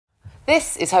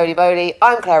This is Holy Moly.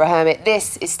 I'm Clara Hermit.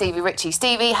 This is Stevi Ritchie.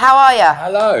 Stevie, how are you?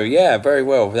 Hello. Yeah, very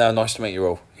well. Nice to meet you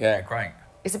all. Yeah, great.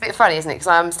 It's a bit funny, isn't it? Because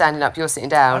I'm standing up, you're sitting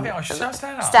down. I think I should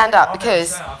stand up. Stand up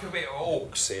because I feel a bit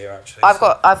orcs here, actually.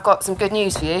 I've got some good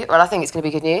news for you. Well, I think it's going to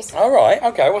be good news. All right.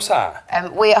 Okay. What's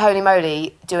that? We at Holy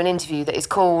Moly do an interview that is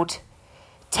called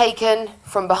Taken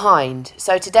from Behind.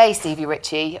 So today, Stevi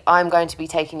Ritchie, I'm going to be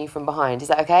taking you from behind. Is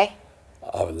that okay?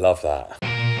 I would love that.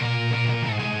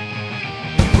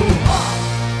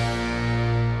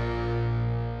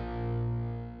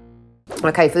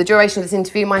 Okay, for the duration of this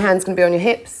interview, my hand's going to be on your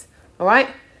hips. All right?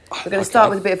 We're going to start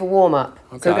with a bit of a warm-up.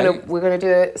 Okay. So we're going to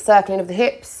do a circling of the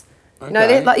hips. Okay. You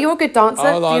know, like you're a good dancer.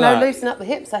 I like that. Loosen up the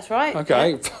hips. That's right.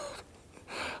 Okay. Yeah.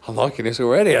 I'm liking this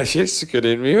already. Actually, it's a good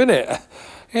interview, isn't it?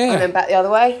 Yeah. And then back the other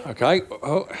way. Okay.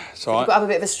 Oh, it's all right. You've got to have a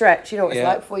bit of a stretch. You know what it's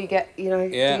like before you get, do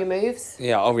your moves.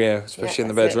 Yeah. Oh, yeah. Especially in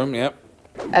the bedroom. Yep.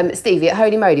 Stevie, at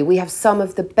Holy Moly, we have some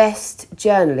of the best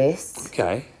journalists.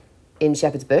 Okay. In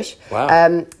Shepherd's Bush.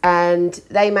 Wow. And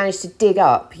they managed to dig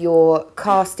up your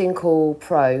casting call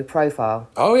profile.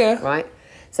 Oh, yeah. Right?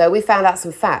 So we found out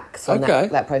some facts on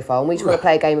that profile, and we just want to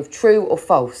play a game of true or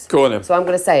false. Go on then. So I'm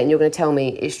going to say it, and you're going to tell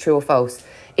me it's true or false.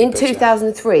 In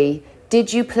 2003,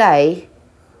 did you play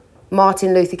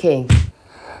Martin Luther King?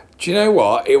 Do you know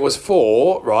what? It was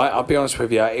for, right, I'll be honest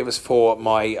with you, it was for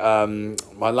my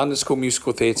my London School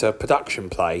Musical Theatre production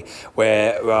play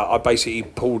where I basically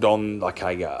pulled on like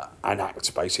an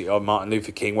act, basically, of Martin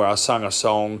Luther King, where I sung a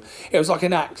song. It was like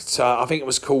an act, I think it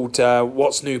was called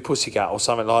What's New Pussycat or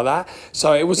something like that.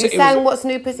 So it was... You sang What's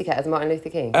New Pussycat as Martin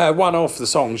Luther King? One of the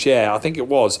songs, yeah, I think it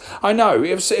was. I know,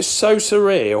 it's so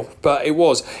surreal, but it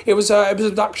was. It was a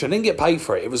production, I didn't get paid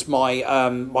for it. It was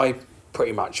my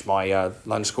pretty much my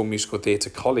London School Musical Theatre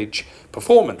college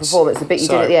performance. The bit you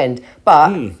did at the end.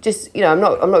 But just, I'm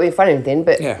not being funny or anything,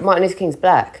 but Martin Luther King's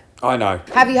black. I know.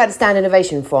 Have you had a standing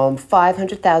ovation from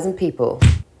 500,000 people?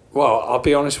 Well, I'll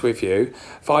be honest with you,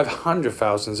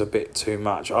 500,000 is a bit too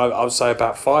much. I would say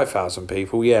about 5,000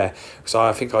 people, yeah. Because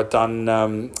I think I'd done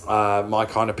My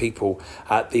Kind of People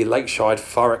at the Lakeside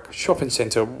Thurrock Shopping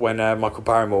Centre when Michael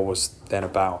Barrymore was then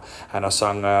about. And I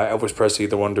sung Elvis Presley,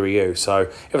 The Wonder of You. So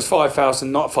it was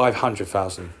 5,000, not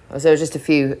 500,000. So it was just a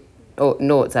few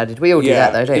noughts added. We all do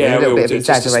that though, don't we? Yeah, a little we bit all of do,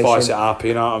 just exaggeration. to spice it up,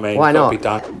 you know what I mean? Why not? Be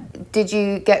done. Did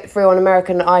you get through on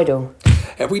American Idol?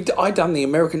 I done the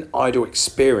American Idol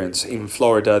experience in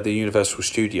Florida, the Universal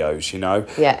Studios,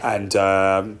 Yeah.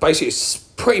 And basically it's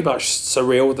pretty much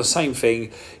surreal, the same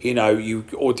thing, you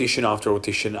audition after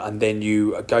audition and then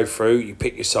you go through, you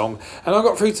pick your song. And I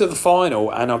got through to the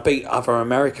final and I beat other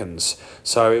Americans.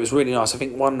 So it was really nice. I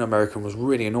think one American was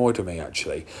really annoyed with me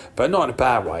actually, but not in a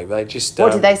bad way. They just...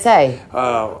 What did they say?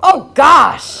 Oh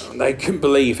gosh! They couldn't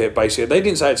believe it, basically. They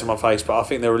didn't say it to my face, but I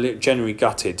think they were genuinely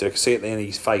gutted. I could see it in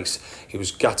his face. He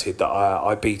was gutted that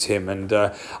I beat him, and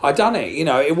I done it.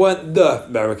 It weren't the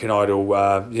American Idol,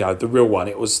 the real one.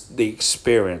 It was the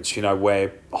experience,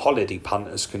 where holiday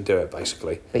punters can do it,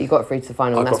 basically. But you got through to the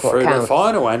final, and that's what counts. I got through to the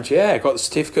final, and got the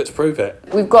certificate to prove it.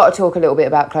 We've got to talk a little bit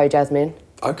about Chloe-Jasmine.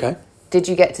 Okay. Did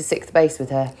you get to sixth base with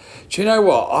her? Do you know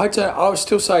what? I would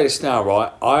still say this now, right?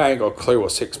 I ain't got a clue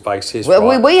what sixth base is. Well,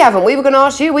 right? we haven't. We were going to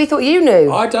ask you. We thought you knew.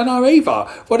 I don't know either.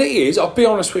 What it is, I'll be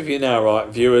honest with you now, right,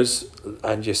 viewers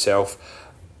and yourself.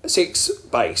 Sixth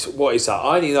base, what is that?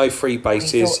 I only know three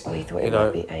bases. We thought it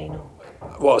might be anal.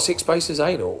 What, six bases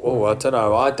anal? Oh, I don't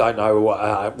know. I don't know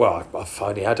what. Well, I've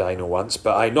only had anal once,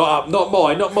 but hey, not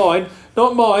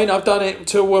mine. I've done it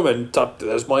to a woman. That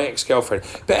was my ex-girlfriend.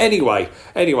 But anyway,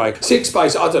 six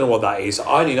base. I don't know what that is.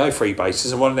 I only know three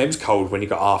bases, and one of them's cold when you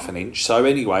got half an inch. So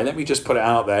anyway, let me just put it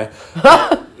out there.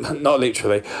 Not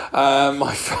literally.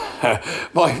 My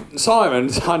Simon.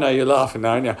 I know you're laughing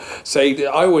now, aren't you? See,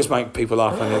 I always make people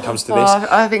laugh when it comes to this.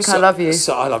 I think I love you.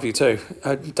 So I love you too.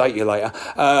 Date you later.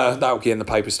 That'll get in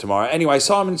the papers tomorrow. Anyway,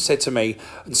 Simon said to me,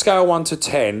 on scale 1 to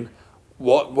 10,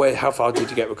 how far did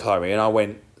you get with Chloe? And I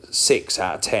went 6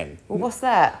 out of 10. Well, what's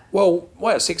that? Well,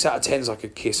 6 out of 10 is like a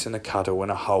kiss and a cuddle and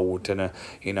a hold and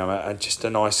just a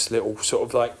nice little sort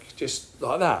of like just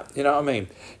like that. You know what I mean?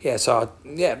 Yeah. So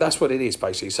that's what it is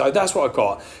basically. So that's what I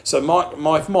got. So my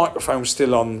microphone was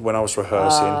still on when I was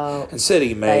rehearsing, and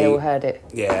silly me. They all heard it.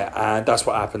 Yeah, and that's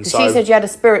what happened. So she said you had a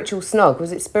spiritual snog.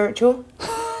 Was it spiritual?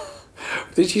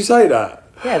 Did she say that?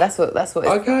 Yeah, that's what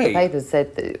the papers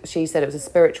said. That she said it was a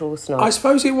spiritual snog. I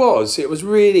suppose it was. It was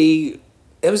really...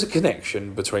 There was a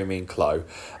connection between me and Chloe,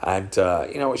 and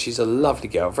you know what? She's a lovely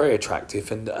girl, very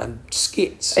attractive, and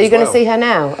skits. Are you going to see her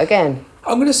now again?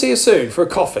 I'm going to see her soon for a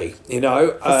coffee.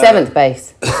 For seventh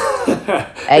base.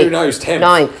 8, Who knows? 10th.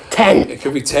 9, 10. It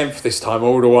could be 10th this time,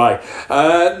 all the way.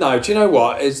 No, do you know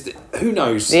what? Who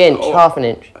knows? The inch, half an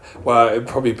inch. Well, it'd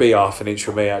probably be half an inch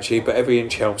for me, actually, but every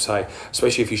inch helps, hey,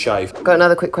 especially if you shave. Got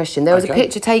another quick question. There was Okay. a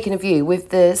picture taken of you with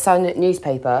the Sun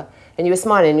newspaper, and you were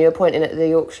smiling and you were pointing at the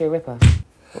Yorkshire Ripper.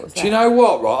 What was that? Do you know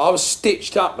what, right? I was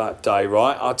stitched up that day,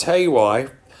 right? I'll tell you why.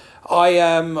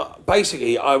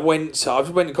 Basically, I went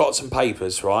and got some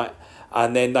papers, right?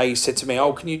 And then they said to me,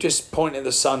 oh, can you just point at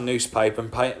the Sun newspaper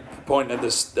and point at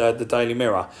the Daily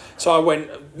Mirror? So I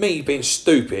went, me being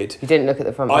stupid. You didn't look at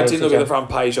the front page. I didn't look at the front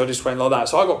page, I just went like that.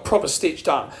 So I got proper stitched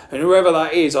up. And whoever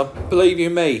that is, I believe you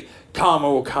me, karma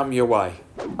will come your way.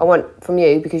 I want from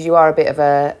you, because you are a bit of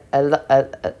a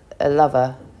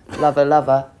lover. Mr.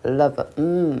 Lover, a Mr.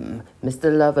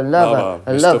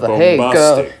 lover. Hey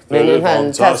girl, Bombastic,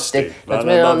 fantastic. That's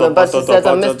me fantastic. on the bus, she says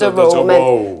I'm Mr.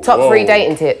 Roman. Top 3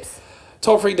 dating tips.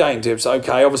 Top 3 dating tips.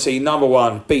 Okay, obviously, number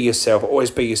 1, be yourself.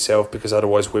 Always be yourself, because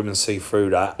otherwise women see through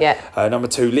that. Yeah. Number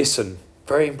 2, listen.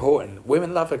 Very important.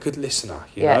 Women love a good listener,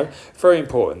 you Yeah. know? Very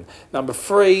important. Number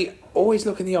 3, always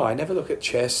look in the eye. Never look at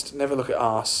chest, never look at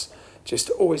arse. Just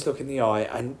always look in the eye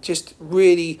and just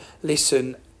really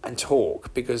listen and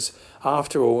talk, because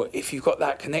after all, if you've got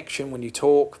that connection when you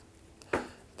talk,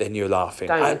 then you're laughing.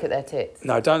 Don't look at their tits.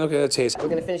 No, don't look at their tits. We're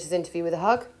going to finish this interview with a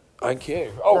hug. Thank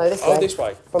you. Oh, No, this way. this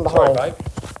way. From behind. Sorry, babe.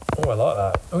 Oh, I like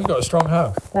that. Oh, you got a strong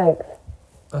hug. Thanks.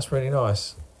 That's really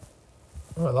nice.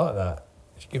 Oh, I like that.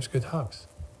 She gives good hugs.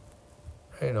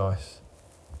 Very nice.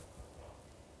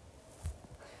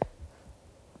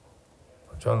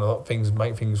 I'm trying to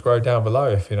make things grow down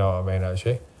below, if you know what I mean,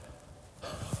 actually.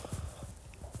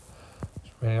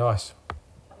 It's really nice.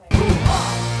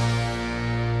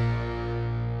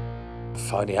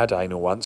 I've only had anal once.